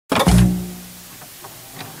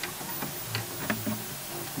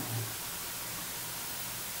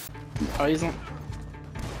Oh, he's on.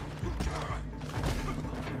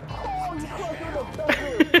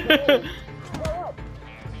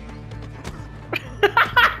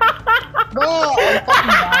 Bro, I'm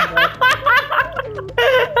fucking down, bro.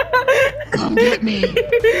 Come get me.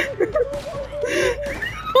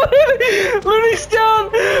 Looney's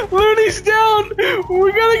down! Looney's down!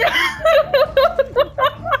 We gotta go!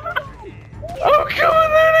 I'm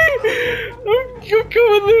coming, Looney! I'm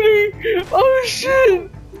coming, Looney! Oh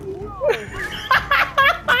shit!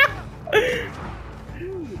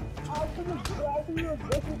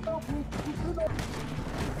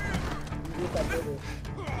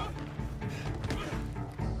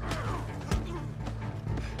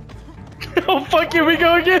 Oh fuck, here we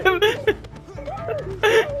go again!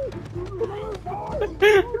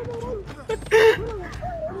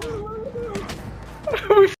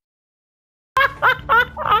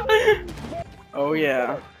 Oh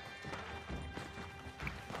yeah.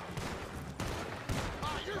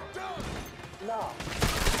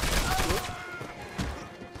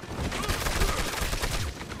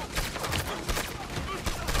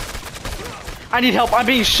 I need help, I'm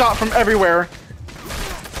being shot from everywhere.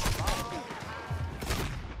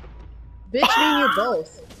 Bitch, me and you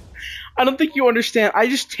both. I don't think you understand. I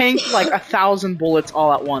just tanked like 1,000 bullets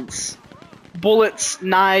all at once. Bullets,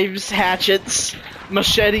 knives, hatchets,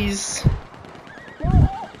 machetes.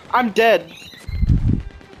 I'm dead.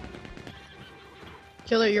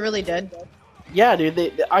 Killer, you're really dead? Yeah,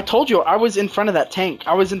 dude. I told you, I was in front of that tank.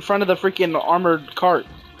 I was in front of the freaking armored cart.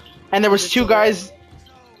 And there was two guys...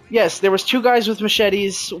 Yes, there was two guys with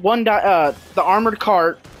machetes. One the armored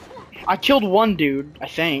cart. I killed one dude, I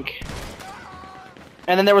think.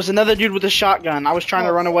 And then there was another dude with a shotgun. I was trying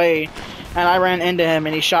to run away, and I ran into him,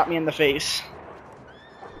 and he shot me in the face.